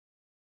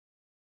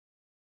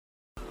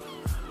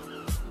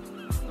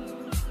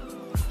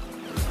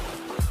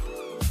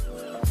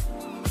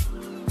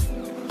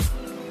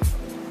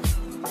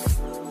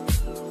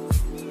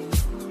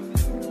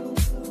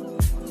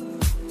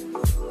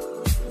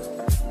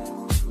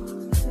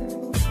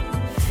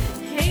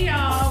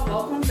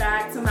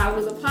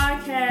Malibu's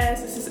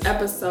podcast. This is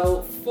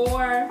episode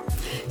 4.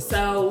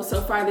 So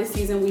far this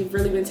season, we've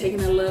really been taking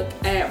a look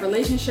at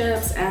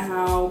relationships and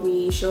how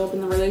we show up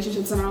in the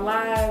relationships in our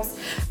lives,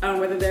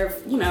 whether they're,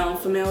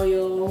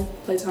 familial,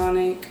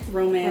 platonic,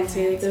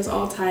 romantic. There's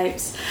all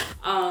types.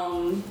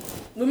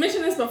 We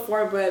mentioned this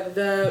before, but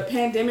the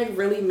pandemic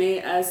really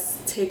made us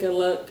take a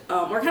look,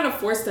 or kind of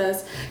forced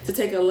us to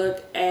take a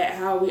look at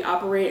how we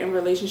operate in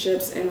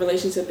relationships in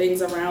relation to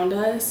things around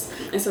us.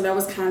 And so that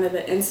was kind of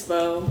the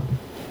inspo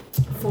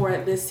for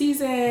this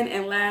season.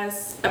 And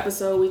last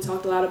episode, we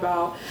talked a lot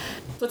about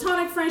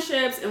platonic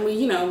friendships, and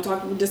we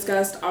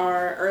discussed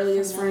our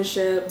earliest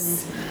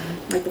friendships,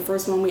 like the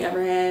first one we ever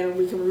had.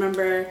 We can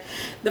remember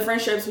the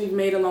friendships we've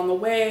made along the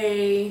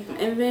way,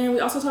 and then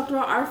we also talked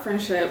about our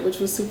friendship, which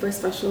was super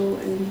special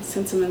and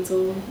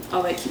sentimental,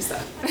 all that cute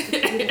stuff.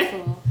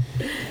 Beautiful.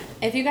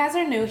 If you guys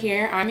are new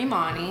here, I'm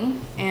Imani,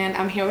 and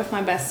I'm here with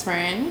my best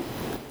friend.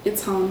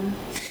 It's Hannah.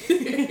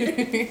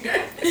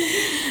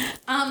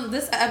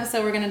 This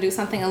episode we're going to do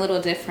something a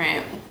little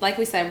different. Like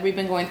we said, we've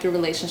been going through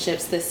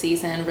relationships this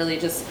season, really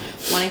just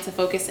wanting to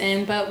focus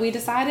in, but we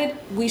decided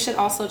we should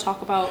also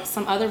talk about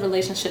some other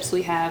relationships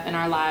we have in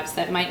our lives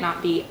that might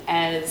not be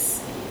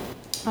as,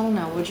 I don't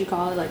know, what'd you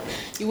call it? Like,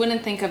 you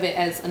wouldn't think of it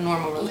as a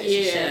normal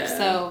relationship. Yeah.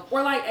 So,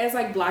 or like as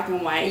like black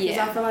and white.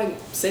 Yeah. I feel like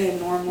saying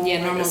normal.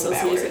 Yeah, normal is a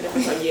bad word.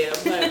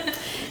 But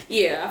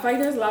yeah, I feel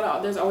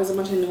like there's always a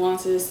bunch of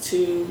nuances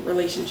to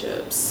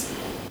relationships.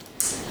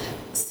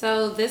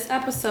 So this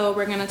episode,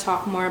 we're going to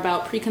talk more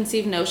about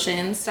preconceived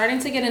notions, starting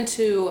to get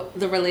into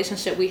the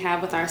relationship we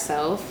have with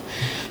ourselves,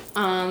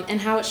 and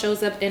how it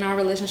shows up in our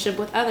relationship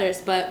with others.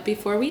 But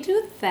before we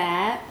do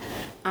that,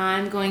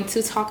 I'm going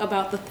to talk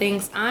about the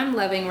things I'm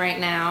loving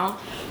right now.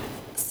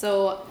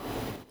 So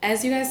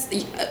as you guys,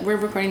 we're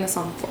recording this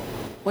on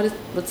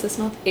what's this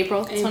month?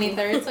 April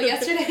 23rd. So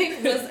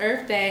yesterday was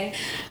Earth Day.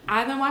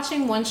 I've been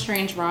watching One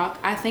Strange Rock.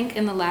 I think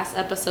in the last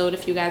episode,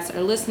 if you guys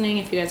are listening,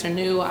 if you guys are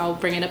new, I'll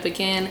bring it up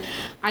again.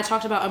 I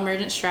talked about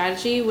Emergent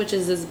Strategy, which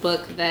is this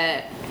book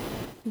that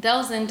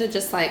delves into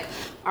just like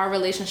our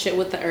relationship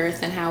with the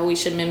earth and how we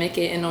should mimic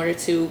it in order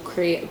to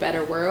create a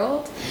better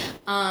world.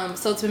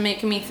 So it's been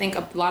making me think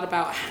a lot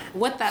about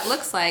what that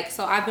looks like.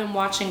 So I've been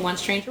watching One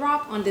Strange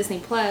Rock on Disney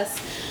Plus,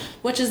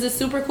 which is this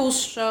super cool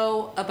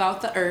show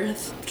about the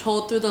earth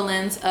told through the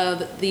lens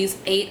of these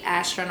 8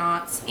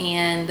 astronauts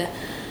and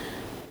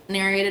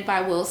narrated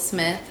by Will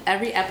Smith.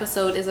 Every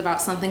episode is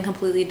about something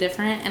completely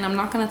different, and I'm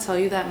not going to tell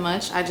you that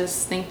much. I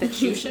just think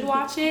that you should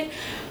watch it.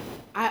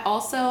 I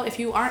also, if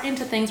you aren't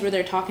into things where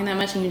they're talking that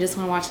much and you just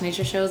want to watch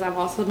nature shows, I've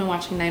also been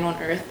watching Night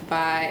on Earth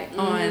on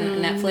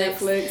Netflix.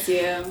 Netflix,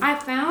 yeah. I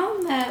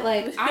found that,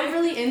 like, I'm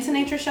really into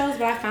nature shows,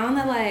 but I found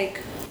that,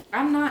 like,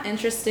 I'm not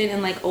interested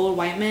in, like, old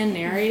white men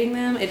narrating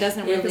them. It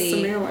doesn't really...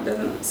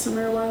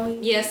 Samira Wiley?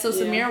 Yeah, so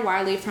Samira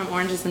Wiley from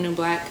Orange is the New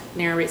Black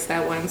narrates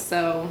that one,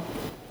 so...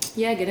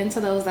 Yeah, get into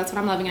those. That's what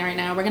I'm loving right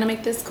now. We're gonna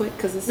make this quick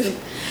because this is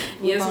a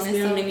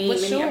mini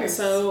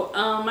episode.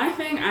 My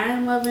thing I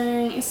am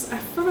loving is, I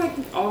feel like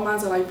all mine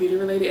are like beauty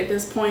related at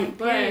this point,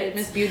 but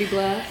Miss Beauty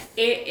Bluff.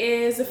 It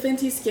is a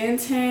Fenty skin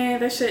tint.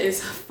 That shit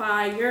is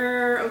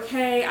fire.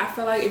 Okay, I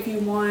feel like if you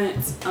want,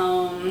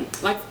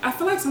 I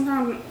feel like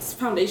sometimes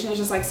foundation is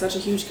just like such a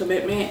huge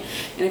commitment,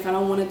 and if I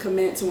don't want to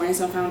commit to wearing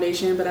some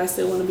foundation, but I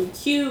still want to be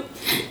cute,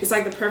 it's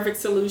like the perfect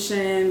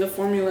solution. The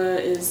formula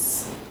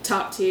is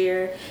top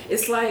tier.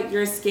 It's like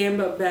your skin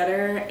but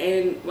better,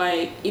 and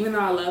like even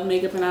though I love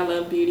makeup and I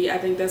love beauty, I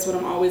think that's what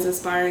I'm always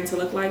aspiring to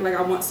look like. Like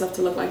I want stuff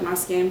to look like my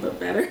skin but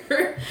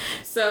better.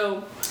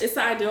 So it's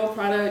the ideal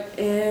product,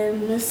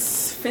 and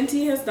Miss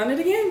Fenty has done it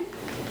again.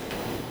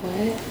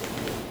 What?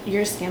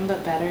 Your skin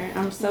but better?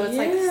 So it's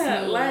like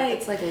smooth.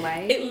 It's like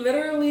light.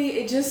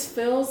 It just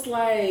feels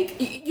like,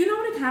 you know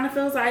what it kind of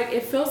feels like?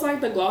 It feels like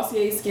the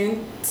Glossier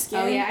skin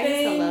oh yeah, thing. I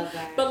used to love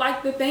that. But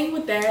like the thing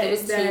with that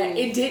is that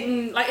it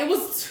didn't, like it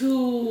was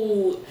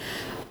too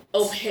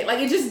opaque. Like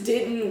it just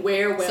didn't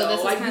wear well. So this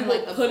is like kind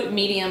of like a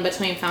medium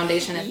between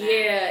foundation and matte.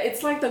 Yeah,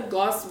 it's like the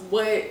gloss,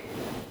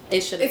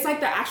 it's like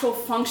the actual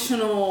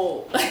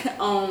functional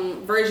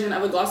version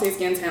of a Glossier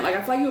skin tint. Like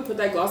I feel like you would put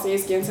that Glossier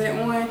skin tint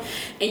on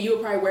and you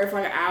would probably wear it for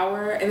like an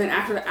hour, and then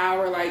after the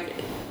hour, like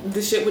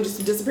the shit would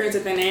just disappear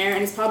into thin air.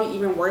 And it's probably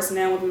even worse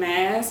now with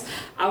masks.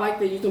 I like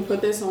that you can put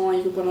this on,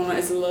 you can put on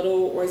as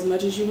little or as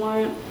much as you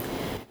want,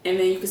 and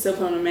then you can still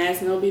put on a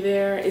mask and it'll be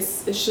there.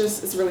 It's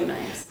really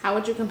nice. How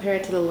would you compare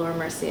it to the Laura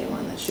Mercier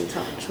one that you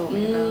told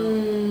me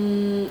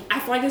about? I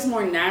feel like it's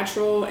more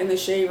natural and the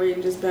shade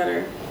range is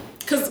better.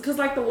 Cause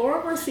like the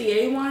Laura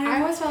Mercier one,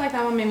 I always felt like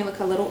that one made me look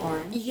a little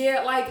orange.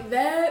 Yeah, like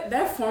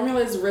that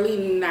formula is really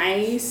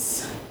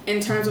nice in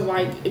terms of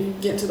like if you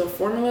get into the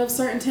formula of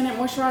certain tinted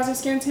moisturizer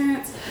skin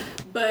tints.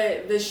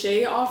 But the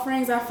shade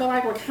offerings, I feel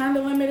like were kind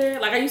of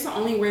limited. Like I used to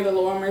only wear the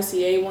Laura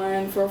Mercier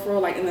one for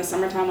like in the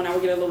summertime when I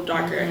would get a little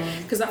darker,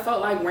 because I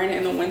felt like wearing it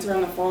in the winter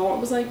and the fall, it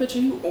was like, but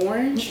you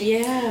orange.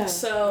 Yeah.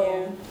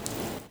 So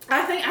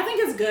I think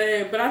it's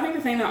good, but I think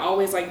the thing that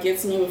always like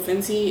gets me with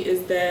Fenty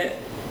is that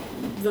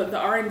the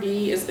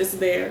R&D is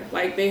there.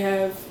 Like they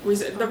have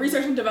the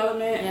research and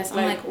development. Yes,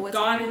 like what's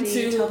gone R&D?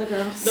 into Tell the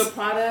girls. the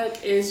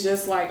product is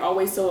just like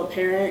always so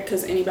apparent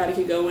because anybody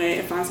could go in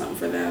and find something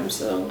for them.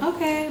 So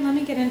Okay, let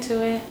me get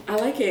into it. I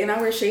like it, and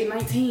I wear shade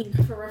 19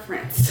 for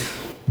reference.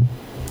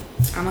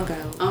 I'm gonna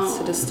go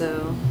to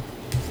Distill.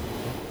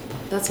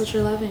 That's what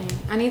you're loving.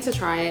 I need to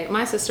try it.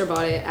 My sister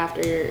bought it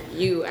after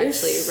you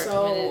actually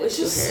recommended it. It's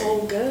just to her.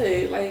 so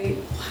good. Like,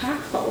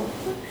 wow.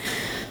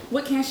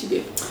 What can she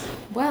do?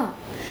 Well,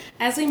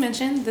 as we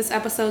mentioned, this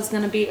episode is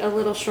going to be a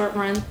little short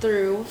run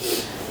through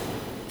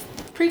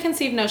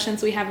preconceived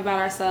notions we have about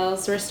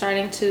ourselves. We're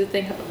starting to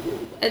think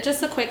of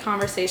just a quick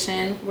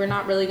conversation. We're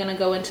not really going to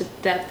go into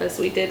depth as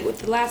we did with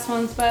the last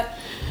ones, but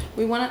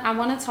I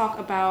want to talk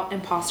about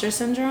imposter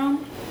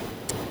syndrome.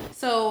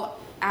 So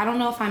I don't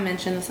know if I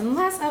mentioned this in the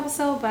last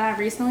episode, but I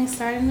recently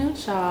started a new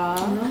job.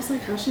 And I was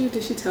like,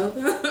 did she tell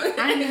them?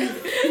 I know.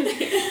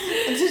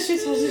 Did she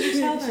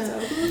tell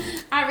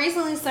them? I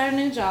recently started a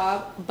new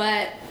job,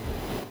 but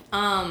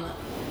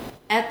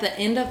at the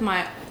end of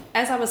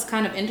as I was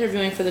kind of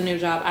interviewing for the new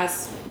job, I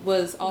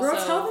was also...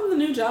 Girl, tell them the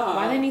new job.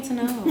 Why they need to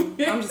know?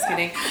 I'm just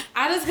kidding.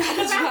 I just got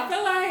a job. I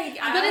feel like...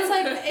 But it's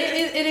like,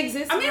 it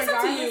exists. I mean, it's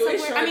up to you.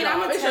 It's your I'm job.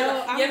 gonna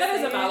tell... Yeah, that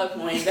is a valid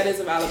point. That is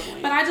a valid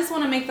point. But I just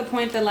want to make the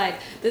point that, like,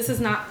 this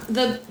is not...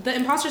 The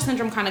imposter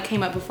syndrome kind of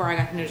came up before I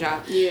got the new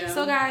job. Yeah.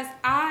 So, guys,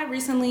 I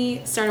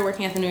recently started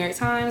working at the New York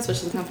Times, which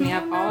is a company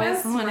I've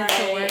always wanted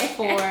to work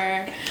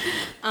for.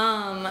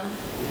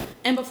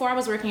 And before I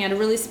was working at a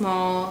really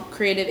small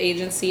creative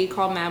agency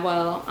called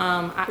Madwell.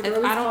 I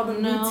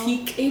don't know.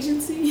 Boutique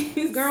agency?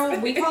 Girl,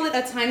 we call it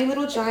a tiny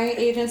little giant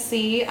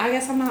agency. I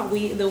guess I'm not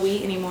the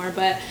we anymore,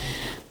 but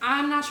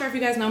I'm not sure if you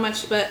guys know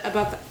much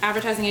about the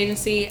advertising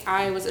agency.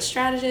 I was a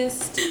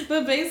strategist,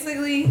 but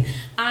basically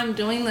I'm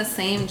doing the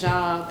same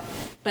job,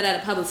 but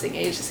at a publishing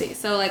agency.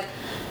 So like,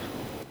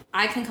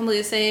 I can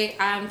completely say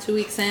I'm 2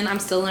 weeks in. I'm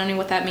still learning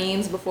what that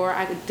means. Before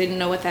I didn't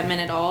know what that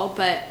meant at all.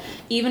 But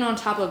even on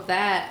top of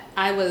that,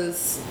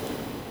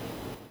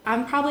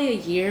 I'm probably a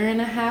year and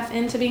a half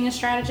into being a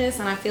strategist,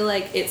 and I feel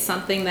like it's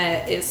something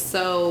that is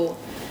so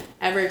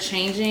ever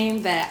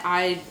changing that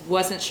I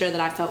wasn't sure that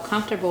I felt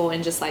comfortable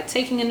in just like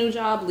taking a new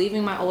job,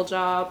 leaving my old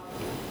job.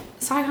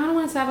 So I kind of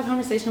wanted to have a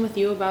conversation with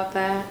you about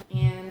that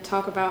and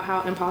talk about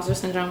how imposter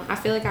syndrome, I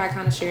feel like I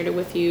kind of shared it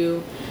with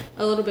you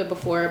a little bit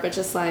before, but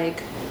just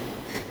like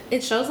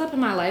it shows up in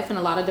my life in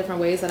a lot of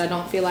different ways that I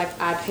don't feel like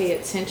I pay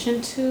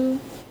attention to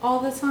all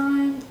the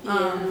time.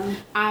 Yeah.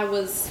 I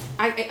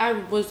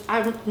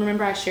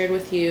remember I shared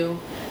with you,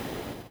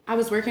 I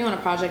was working on a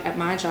project at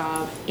my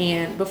job,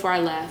 and before I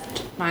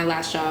left my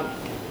last job,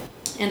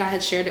 and I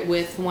had shared it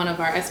with one of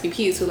our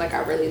SVPs who like I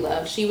really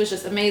love. She was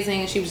just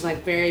amazing, and she was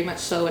like very much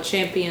so a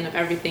champion of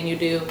everything you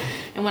do.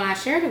 And when I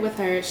shared it with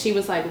her, she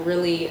was like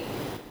really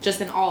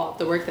just in awe of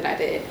the work that I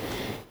did.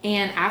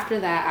 And after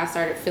that, I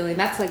started feeling,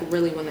 that's like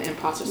really when the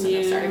imposter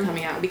syndrome started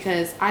coming out,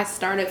 because I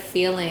started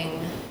feeling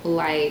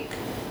like,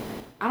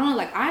 I don't know,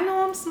 like I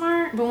know I'm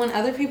smart, but when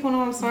other people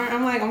know I'm smart,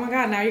 I'm like, oh my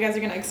God, now you guys are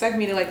going to expect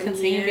me to like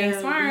continue being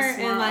smart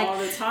and like all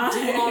the time.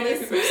 do all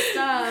this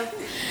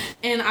stuff.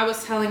 And I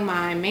was telling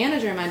my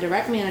manager, my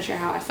direct manager,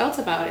 how I felt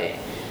about it.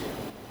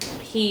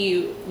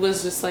 He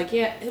was just like,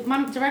 yeah,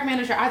 my direct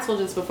manager, I told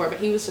you this before, but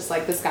he was just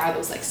like this guy that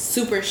was like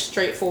super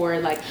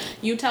straightforward. Like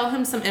you tell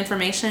him some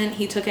information,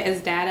 he took it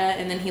as data,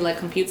 and then he like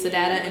computes the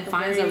data and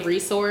finds a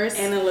resource.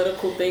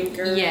 Analytical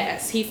thinker.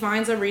 Yes, he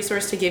finds a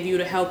resource to give you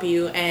to help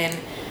you, and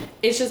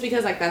it's just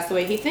because like that's the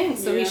way he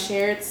thinks. So he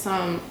shared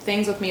some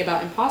things with me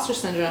about imposter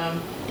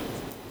syndrome,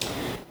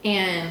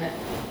 and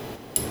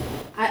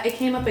it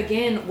came up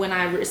again when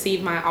I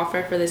received my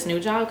offer for this new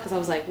job, because I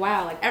was like,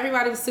 wow, like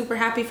everybody was super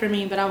happy for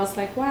me, but I was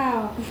like,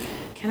 wow,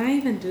 can I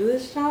even do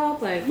this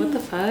job? Like, what the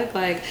fuck?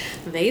 Like,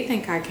 they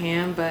think I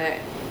can, but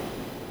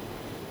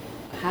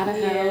how the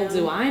hell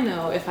do I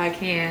know if I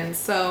can?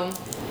 So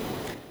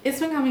it's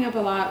been coming up a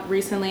lot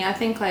recently. I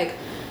think like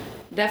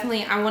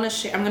definitely I'm going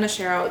to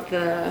share out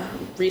the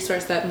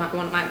resource that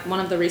one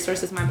of the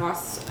resources my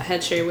boss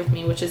had shared with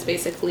me, which is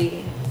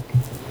basically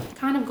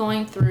kind of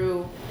going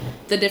through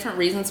the different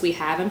reasons we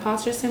have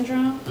imposter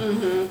syndrome.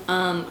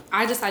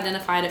 I just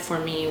identified it for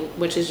me,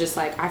 which is just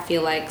like I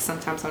feel like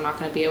sometimes I'm not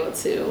going to be able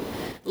to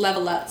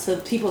level up to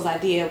people's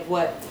idea of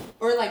what,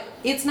 or like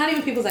it's not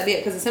even people's idea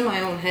because it's in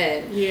my own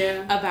head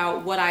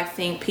about what I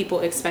think people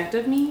expect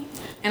of me.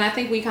 And I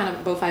think we kind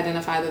of both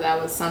identified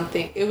that was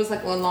something, it was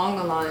like along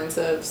the lines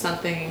of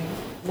something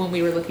when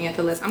we were looking at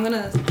the list. I'm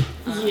gonna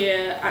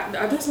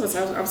that's what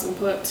I was gonna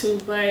put up too,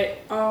 but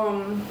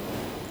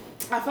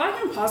I feel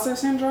like imposter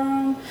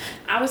syndrome,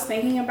 I was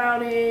thinking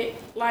about it,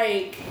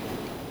 like,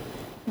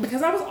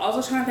 because I was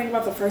also trying to think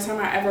about the first time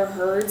I ever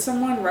heard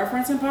someone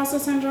reference imposter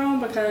syndrome,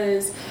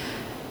 because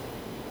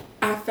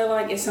I feel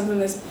like it's something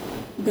that's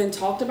been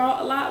talked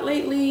about a lot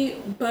lately,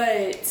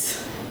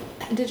 but...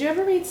 Did you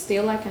ever read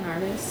Steal Like an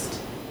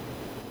Artist?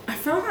 I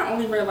feel like I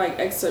only read, like,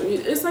 excerpt.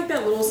 It's like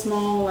that little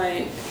small,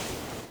 like...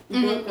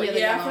 book.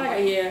 Yeah,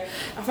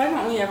 I feel like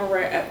I only ever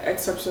read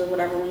excerpts or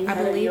whatever when you I had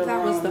it in believe your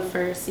that room. was the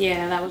first.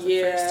 Yeah, that was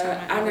the first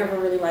time. I never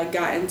really like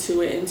got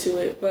into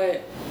it,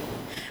 but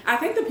I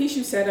think the piece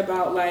you said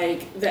about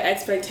like the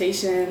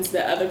expectations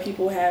that other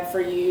people have for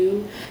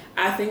you,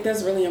 I think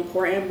that's really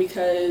important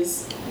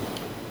because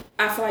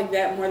I feel like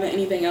that more than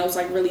anything else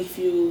like really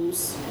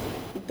fuels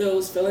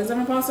those feelings of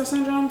imposter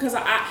syndrome. Because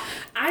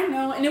I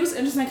know, and it was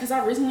interesting because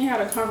I recently had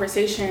a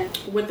conversation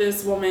with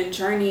this woman,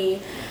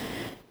 Journey,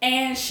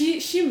 and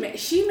she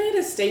made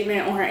a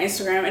statement on her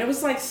Instagram, and it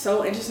was like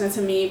so interesting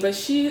to me. But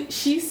she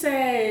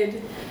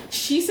said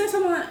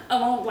something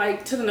along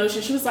like to the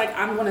notion, she was like,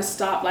 I'm gonna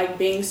stop like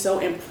being so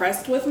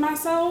impressed with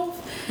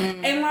myself.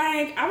 And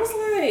like I was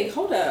like,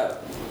 hold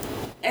up.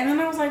 And then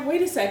I was like,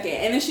 wait a second.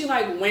 And then she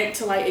like went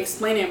to like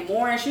explain it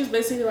more, and she was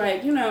basically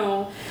like, you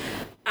know,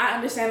 I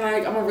understand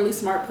like I'm a really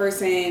smart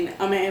person,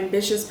 I'm an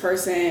ambitious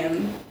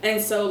person,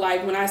 and so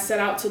like when I set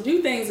out to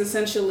do things,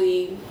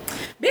 essentially,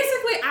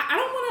 basically I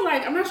don't want to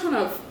like, I'm not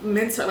trying to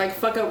mentor like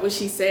fuck up what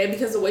she said,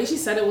 because the way she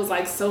said it was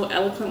like so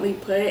eloquently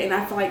put, and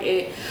I feel like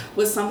it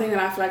was something that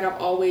I feel like I've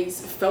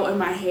always felt in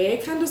my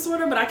head kind of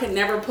sort of, but I could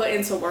never put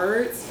into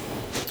words,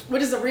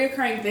 which is a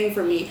reoccurring thing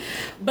for me.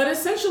 But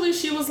essentially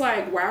she was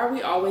like, why are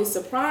we always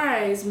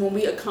surprised when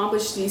we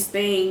accomplish these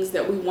things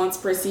that we once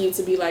perceived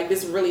to be like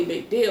this really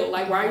big deal?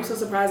 Like, why are you so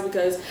surprised?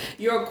 Because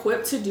you're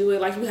equipped to do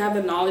it, like you have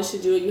the knowledge to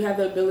do it, you have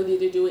the ability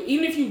to do it.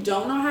 Even if you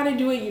don't know how to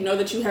do it, you know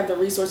that you have the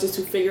resources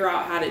to figure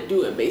out how to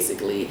do it,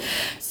 basically.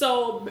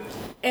 So,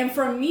 and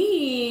for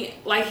me,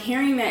 like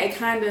hearing that, it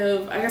kind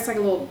of, I guess like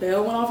a little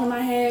bell went off in my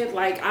head.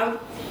 Like I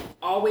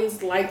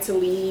always like to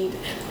lead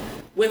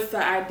with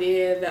the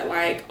idea that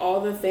like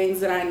all the things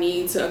that I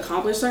need to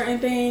accomplish certain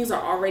things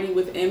are already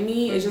within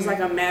me. It's just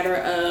like a matter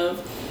of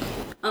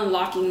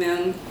unlocking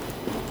them.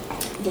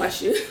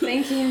 Bless you.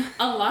 Thank you.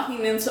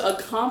 Unlocking them to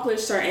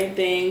accomplish certain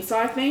things. So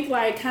I think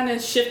like kind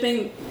of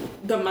shifting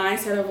the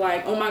mindset of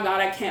like, oh my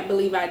God, I can't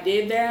believe I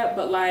did that,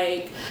 but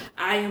like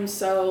I am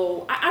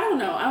so, I don't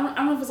know. I don't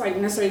know if it's like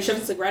necessarily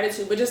shifting to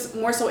gratitude, but just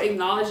more so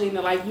acknowledging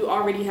that like you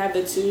already have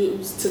the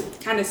tools to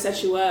kind of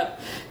set you up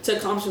to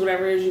accomplish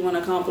whatever it is you want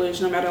to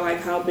accomplish, no matter like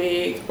how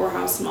big or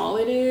how small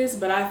it is.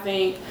 But I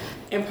think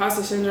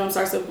imposter syndrome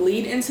starts to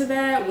bleed into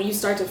that when you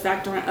start to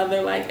factor in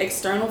other like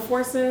external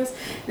forces.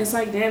 And it's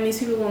like, damn, these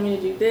people want me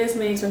to do this,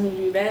 and they expect me to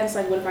do that. It's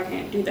like, what if I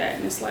can't do that?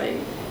 And it's like,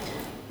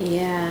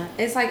 yeah,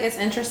 it's like, it's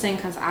interesting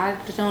because I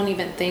don't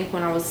even think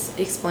when I was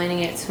explaining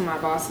it to my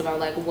boss about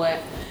like what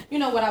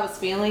I was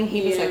feeling,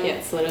 he was like, yeah,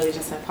 it's literally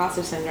just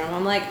imposter syndrome.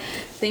 I'm like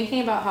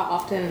thinking about how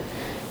often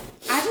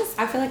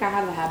I feel like I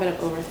have the habit of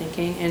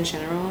overthinking in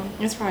general.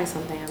 It's probably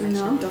something I mentioned.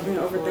 No, I'm definitely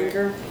an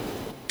overthinker.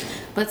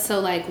 But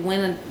so like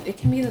when it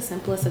can be the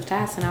simplest of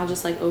tasks, and I'll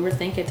just like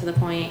overthink it to the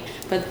point.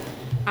 But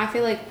I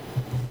feel like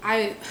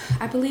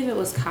I believe it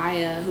was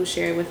Kaya who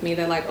shared with me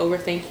that like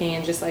overthinking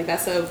and just like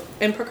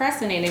and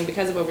procrastinating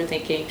because of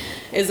overthinking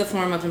is a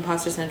form of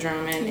imposter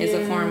syndrome and is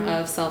a form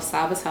of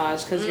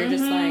self-sabotage, because you're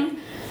just like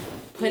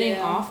putting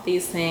off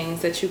these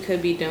things that you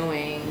could be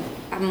doing.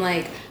 I'm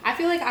like, I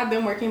feel like I've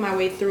been working my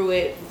way through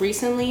it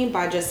recently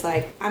by just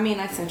like, I mean,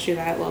 I sent you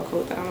that little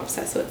quote that I'm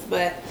obsessed with,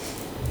 but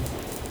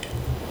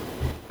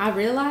I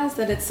realized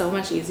that it's so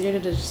much easier to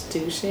just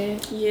do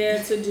shit.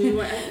 Yeah, to do,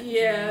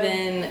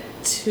 than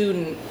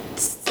to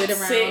sit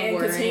around and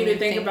continue to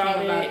think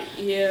about it.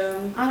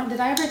 Yeah. Did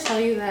I ever tell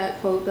you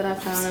that quote that I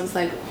found? It was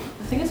like,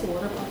 I think it's a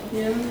water bottle.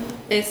 Yeah.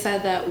 It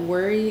said that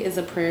worry is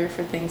a prayer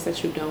for things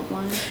that you don't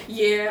want.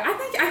 Yeah,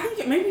 I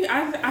think maybe,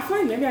 I feel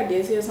like maybe I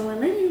did see it somewhere.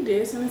 Maybe you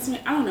did send it to me.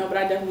 I don't know, but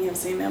I definitely have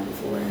seen that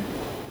before.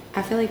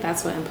 I feel like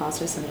that's what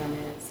imposter syndrome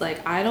is.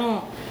 Like, I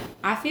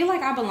feel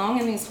like I belong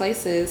in these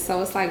places,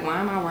 so it's like, why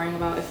am I worrying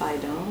about if I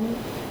don't?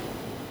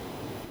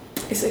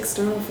 It's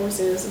external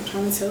forces, I'm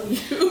trying to tell you.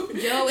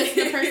 Yo, it's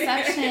the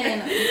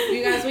perception.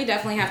 You guys, we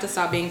definitely have to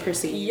stop being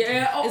perceived.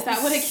 Yeah. Is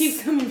that what it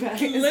keeps coming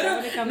back?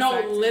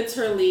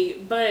 Literally.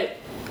 But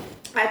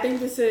I think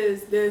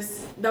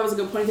that was a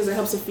good point, because it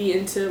helps to feed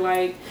into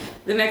like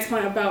the next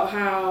point about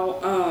how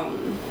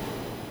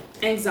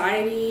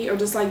anxiety, or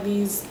just like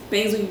these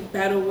things we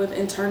battle with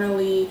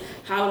internally,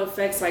 how it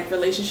affects like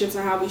relationships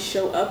and how we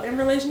show up in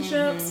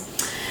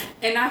relationships.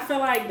 And I feel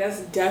like that's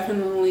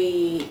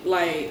definitely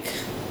like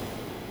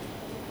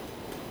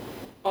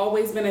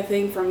always been a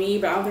thing for me,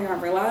 but I don't think I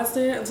realized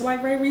it until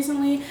like very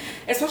recently,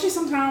 especially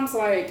sometimes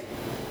like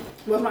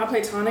with my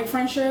platonic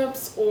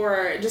friendships,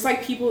 or just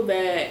like people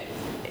that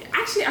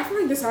actually, I feel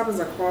like this happens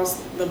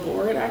across the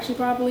board, actually,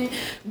 probably.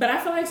 But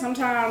I feel like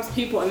sometimes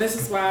people, and this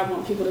is why I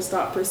want people to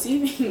stop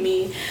perceiving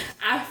me,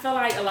 I feel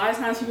like a lot of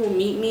times people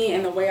meet me,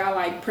 and the way I,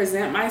 like,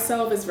 present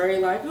myself is very,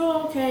 like,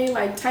 oh, okay,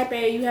 like, type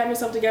A, you have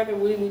yourself together,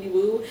 woody, woody,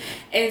 woo.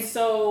 And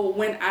so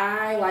when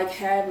I, like,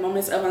 have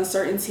moments of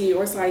uncertainty,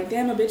 or it's like,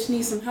 damn, a bitch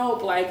needs some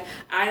help, like,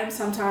 I am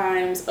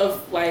sometimes,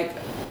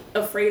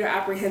 afraid or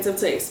apprehensive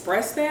to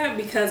express that,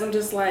 because I'm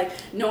just like,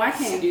 no, I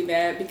can't do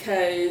that,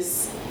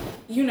 because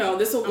you know,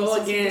 this will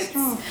go against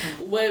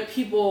what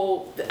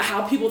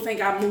how people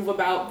think I move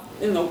about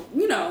in the,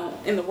 you know,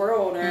 in the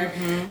world, or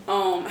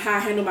how I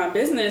handle my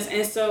business.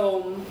 And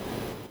so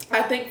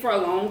I think for a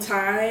long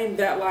time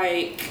that,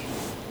 like,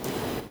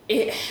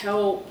 it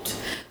helped,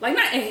 like,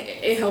 not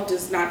it helped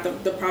is not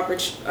the proper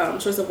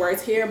choice of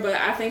words here, but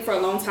I think for a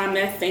long time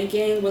that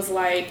thinking was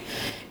like,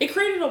 it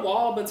created a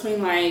wall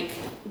between, like,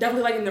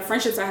 definitely, like, in the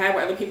friendships I had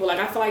with other people. Like,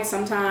 I feel like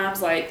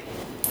sometimes, like,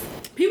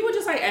 people would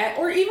just, like, act,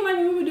 or even, like,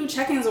 when we would do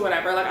check-ins or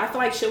whatever, like, I feel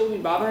like shit would be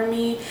bothering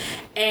me,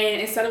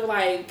 and instead of,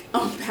 like,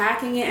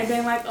 unpacking it and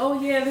being like,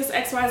 oh yeah, this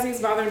XYZ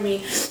is bothering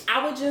me,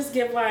 I would just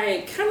give,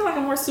 like, kind of like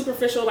a more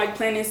superficial, like,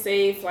 plain and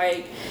safe,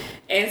 like,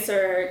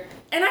 answer.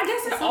 And I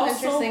guess it's also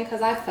interesting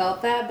because I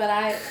felt that,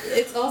 but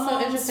it's also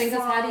interesting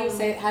because how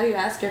do you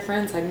ask your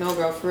friends, like, no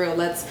girl, for real,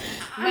 let's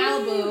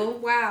Malibu.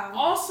 Wow.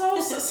 Also,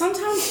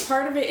 sometimes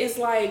part of it is,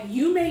 like,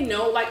 you may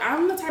know, like,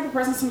 I'm the type of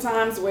person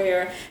sometimes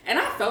where, and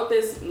I felt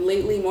this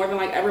lately more than,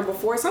 like, ever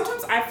before,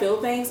 sometimes I feel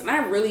things and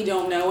I really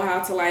don't know how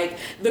to, like,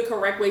 the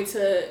correct way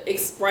to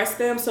express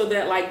them so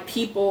that, like,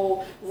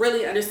 people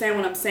really understand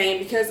what I'm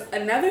saying. Because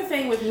another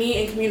thing with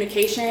me in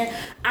communication,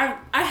 I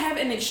have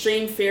an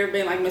extreme fear of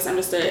being, like,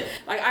 misunderstood.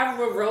 Like, I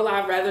would real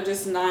life rather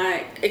just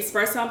not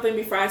express something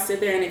before I sit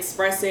there and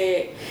express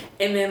it,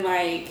 and then,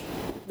 like,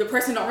 the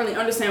person don't really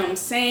understand what I'm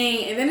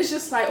saying, and then it's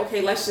just like,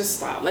 okay, let's just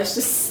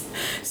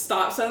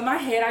stop. So in my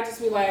head I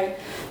just be like,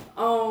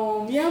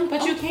 yeah,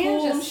 but you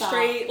can just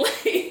straight,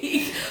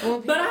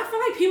 like, but I feel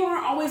like people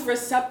aren't always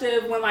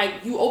receptive when,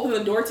 like, you open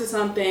the door to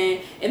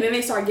something and then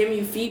they start giving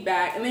you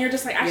feedback, and then you're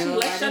just like, actually,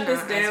 let's shut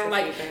this down.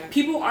 Like,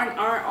 people aren't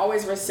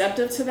always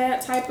receptive to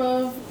that type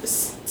of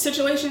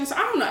situation. So I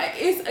don't know,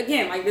 it's,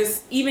 again, like,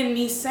 this, even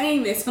me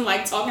saying this and,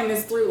 like, talking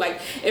this through,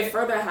 like, it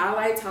further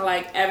highlights how,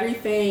 like,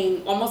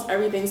 almost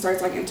everything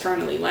starts, like,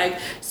 internally. Like,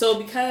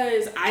 so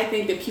because I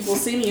think that people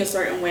see me a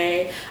certain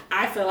way,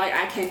 I feel like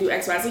I can't do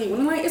XYZ,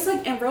 when, like, it's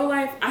like in real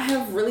life I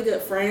have really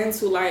good friends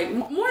who, like,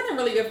 more than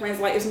really good friends,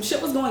 like, if some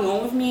shit was going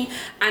on with me,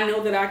 I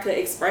know that I could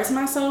express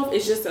myself.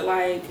 It's just that,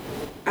 like,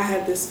 I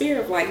have this fear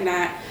of, like,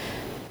 not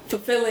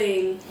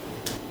fulfilling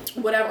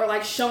whatever, or,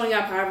 like, showing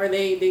up however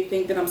they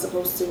think that I'm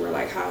supposed to, or,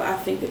 like, how I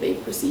think that they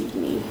perceived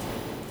me.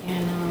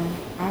 Yeah, no,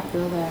 I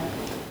feel that.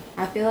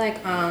 I feel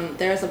like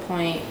there's a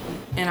point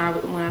when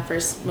I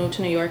first moved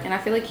to New York, and I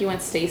feel like you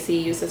and Stacy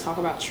used to talk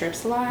about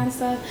trips a lot and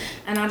stuff,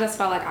 and I just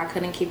felt like I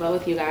couldn't keep up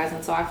with you guys,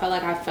 and so I felt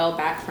like I fell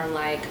back from,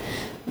 like,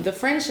 the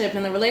friendship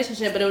and the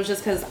relationship, but it was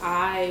just because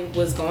I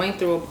was going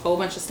through a whole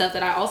bunch of stuff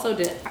that I also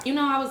did. You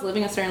know, I was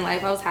living a certain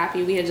life. I was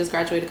happy. We had just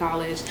graduated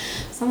college.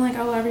 So I'm like,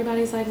 oh,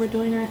 everybody's like, we're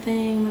doing our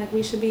thing. Like,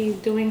 we should be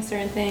doing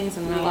certain things.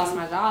 And then I lost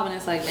my job, and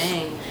it's like,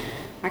 dang,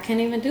 I can't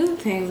even do the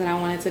things that I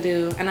wanted to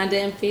do. And I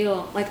didn't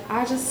feel like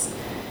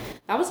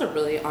that was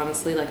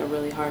honestly, like, a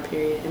really hard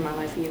period in my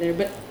life either.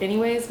 But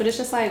anyways, it's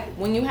just like,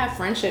 when you have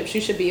friendships,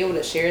 you should be able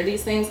to share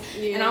these things.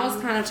 Yeah. And I was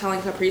kind of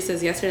telling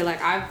Caprices yesterday,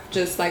 like, I've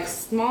just, like,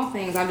 small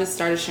things I've just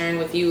started sharing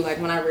with you,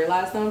 like, when I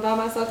realized them about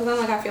myself. Because I'm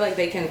like, I feel like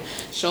they can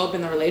show up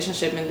in the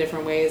relationship in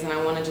different ways, and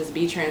I want to just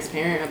be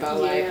transparent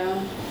about, like,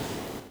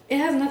 it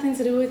has nothing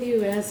to do with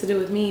you, it has to do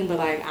with me. But,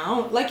 like, I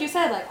don't, like you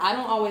said, like, I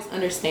don't always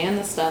understand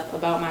the stuff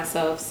about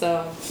myself.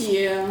 So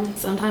yeah,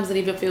 sometimes it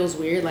even feels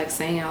weird, like,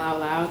 saying it out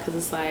loud, because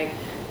it's like,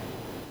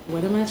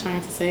 what am I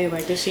trying to say?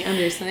 Like, does she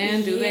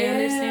understand? Do they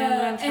understand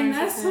what I'm trying to say? And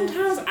that's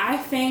sometimes I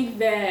think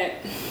that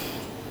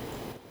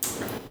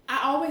I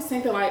always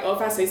think that, like, oh,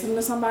 if I say something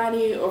to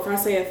somebody, or if I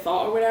say a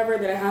thought or whatever,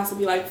 that it has to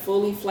be, like,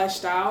 fully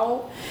fleshed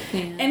out.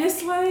 Yeah. And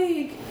it's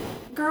like,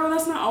 girl,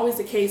 that's not always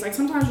the case. Like,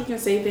 sometimes you can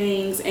say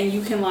things and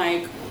you can,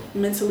 like,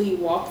 mentally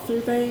walk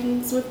through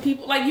things with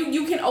people. Like,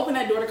 you can open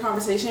that door to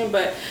conversation,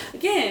 but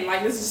again,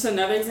 like, this is just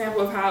another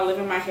example of how I live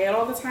in my head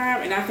all the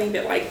time, and I think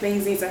that, like,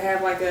 things need to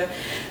have, like, a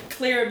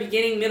clear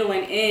beginning, middle,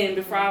 and end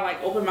before I,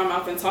 like, open my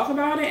mouth and talk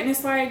about it. And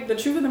it's like, the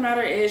truth of the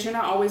matter is, you're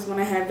not always going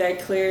to have that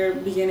clear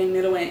beginning,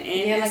 middle, and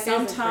end. Yeah, like,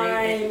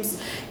 sometimes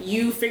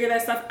you figure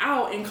that stuff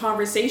out in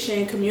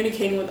conversation,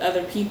 communicating with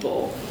other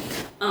people.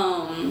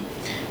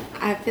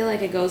 I feel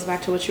like it goes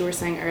back to what you were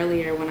saying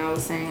earlier when I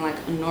was saying, like,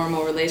 a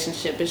normal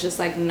relationship. It's just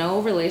like, no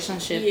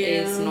relationship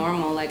is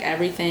normal. Like,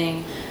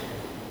 everything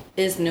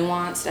is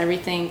nuanced.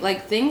 Everything,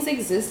 like, things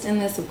exist in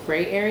this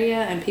gray area,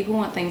 and people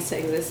want things to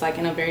exist, like,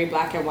 in a very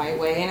black and white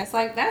way. And it's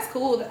like, that's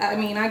cool. I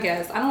mean, I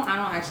guess I don't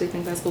actually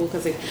think that's cool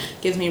because it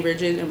gives me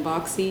rigid and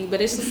boxy.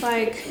 But it's just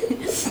like,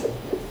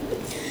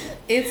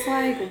 it's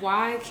like,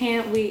 why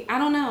can't we? I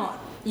don't know.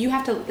 You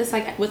have to. It's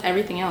like with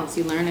everything else,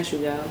 you learn as you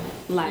go.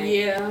 Like,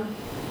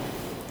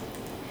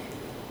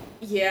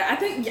 yeah, I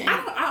think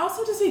I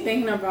also just be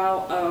thinking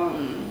about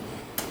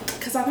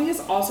because I think it's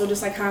also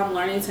just like how I'm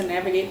learning to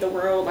navigate the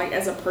world like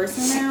as a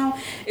person now.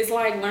 It's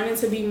like learning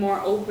to be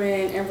more open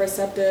and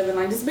receptive and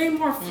like just being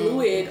more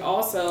fluid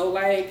also.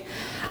 Like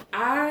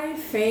I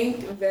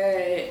think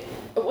that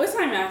what's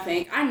time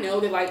I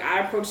know that like I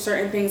approach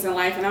certain things in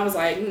life and I was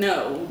like,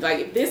 no, like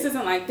if this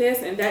isn't like this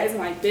and that isn't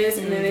like this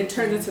and then it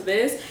turns into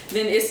this,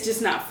 then it's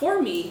just not for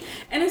me.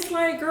 And it's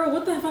like, girl,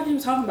 what the fuck are you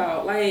talking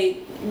about? Like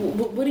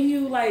what are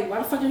you like, why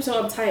the fuck are you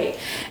so uptight?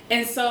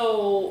 And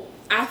so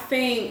I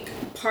think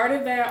part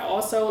of that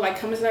also, like,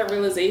 coming to that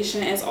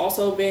realization is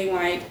also being,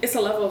 like, it's a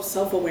level of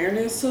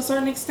self-awareness to a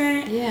certain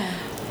extent. Yeah.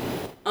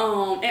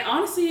 And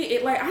honestly,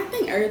 it, like, I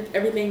think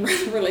everything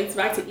relates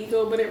back to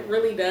ego, but it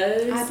really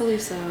does. I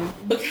believe so.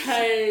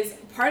 Because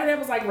part of that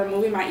was, like,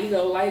 removing my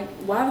ego. Like,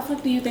 why the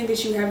fuck do you think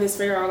that you have this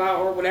figured out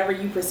or whatever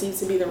you perceive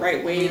to be the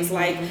right way is,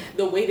 like,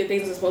 the way that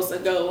things are supposed to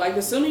go. Like,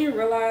 the sooner you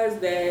realize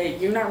that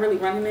you're not really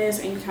running this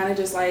and you kind of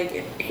just,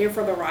 like, here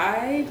for the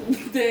ride,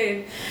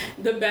 then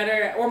the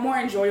better or more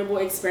enjoyable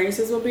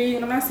experiences will be.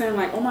 And I'm not saying,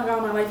 like, oh, my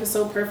God, my life is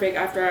so perfect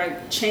after I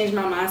changed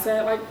my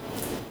mindset. Like,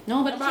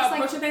 no, but about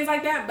approaching things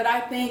like that, but I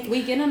think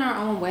we get in our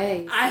own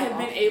way. I have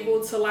been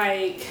able to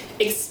like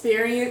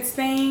experience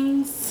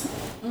things,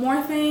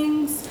 more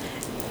things,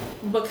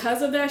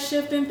 because of that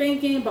shift in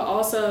thinking, but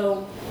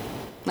also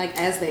like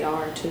as they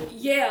are too.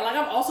 Yeah, like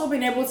I've also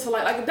been able to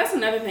like that's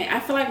another thing. I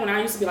feel like when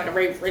I used to be like a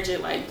very rigid,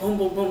 like boom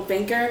boom boom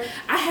thinker,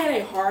 I had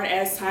a hard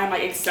ass time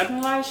like accepting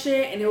a lot of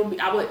shit, and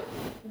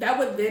that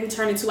would then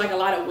turn into like a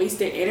lot of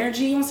wasted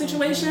energy on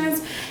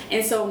situations.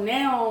 And so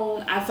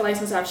now I feel like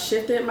since I've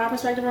shifted my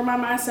perspective or my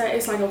mindset,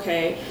 it's like,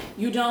 okay,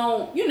 you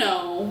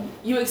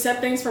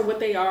accept things for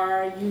what they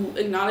are, you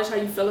acknowledge how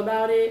you feel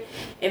about it,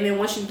 and then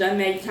once you've done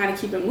that, you kind of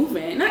keep it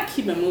moving. Not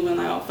keep it moving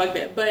like, oh fuck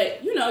that,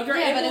 but you're able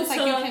but it's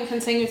to like you can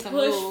continue to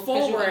push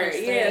forward.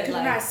 Yeah, because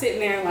like, you're not sitting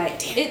there like,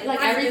 damn, it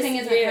like everything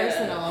isn't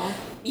personal.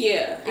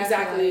 Yeah,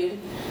 exactly.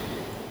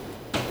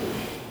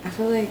 I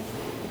feel like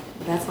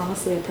that's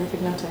honestly a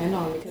perfect note to end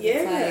on, because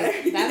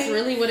it's like that's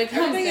really what it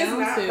comes down to. Everything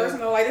is not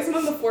personal. Like, this is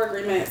one of the 4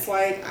 agreements.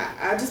 Like,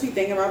 I just be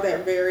thinking about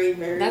that very,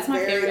 very, that's my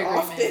very favorite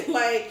often. Agreement.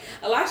 Like,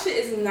 a lot of shit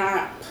is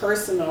not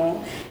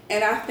personal,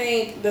 and I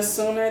think the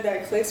sooner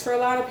that clicks for a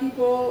lot of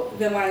people,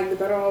 then like the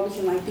better all we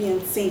can like be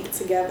in sync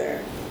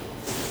together.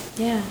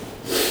 Yeah.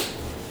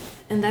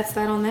 And that's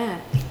that on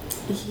that.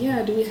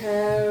 Yeah. Do we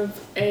have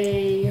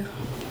a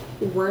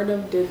word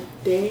of the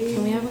day?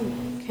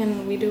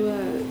 Can we do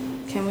a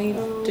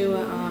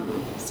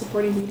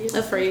supporting media?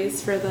 A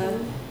phrase for the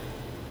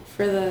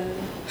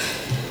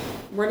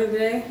word of the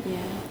day? Yeah,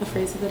 a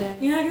phrase of the day.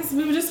 Yeah, I guess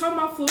we were just talking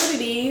about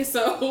fluidity,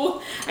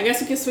 so I guess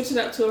we can switch it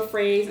up to a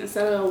phrase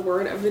instead of a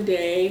word of the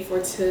day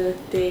for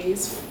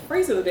today's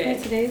phrase of the day.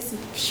 For today's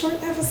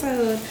short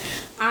episode.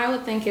 I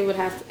would think it would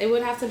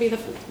have to be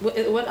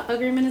what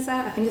agreement is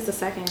that? I think it's the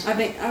second. I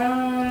think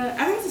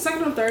it's the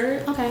second or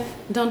third. Okay.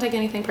 Don't take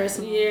anything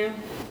personal. Yeah.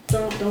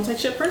 Don't take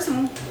shit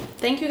personal.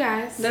 Thank you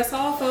guys. That's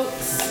all, folks.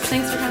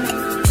 Thanks for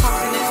coming. Talk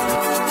to you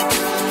next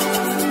time.